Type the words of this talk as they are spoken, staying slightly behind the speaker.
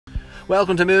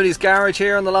Welcome to Mooney's Garage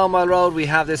here on the Long Mile Road. We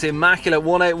have this immaculate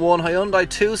 181 Hyundai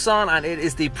Tucson, and it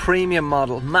is the premium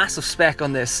model. Massive spec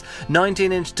on this.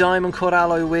 19-inch diamond cut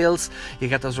alloy wheels. You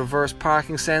get those reverse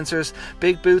parking sensors,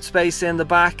 big boot space in the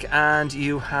back, and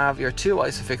you have your two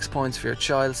ISOFIX points for your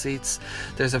child seats.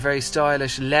 There's a very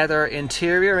stylish leather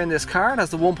interior in this car. It has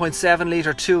the 1.7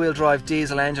 litre two-wheel drive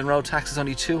diesel engine. Road tax is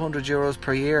only €200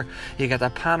 per year. You get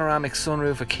that panoramic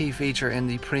sunroof, a key feature in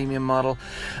the premium model,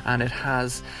 and it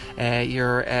has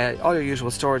all your usual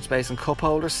storage space and cup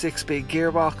holders, 6-speed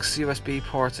gearbox, USB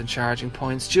ports and charging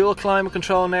points, dual climate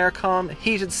control and aircon,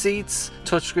 heated seats,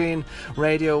 touchscreen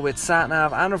radio with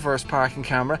sat-nav and reverse parking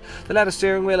camera. The leather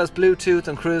steering wheel has Bluetooth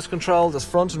and cruise control. There's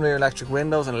front and rear electric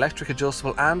windows and electric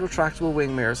adjustable and retractable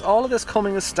wing mirrors. All of this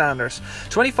coming as standard.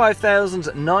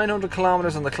 25,900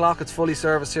 kilometres on the clock. It's fully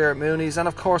serviced here at Mooney's, and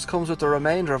of course comes with the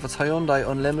remainder of its Hyundai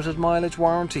unlimited mileage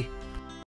warranty.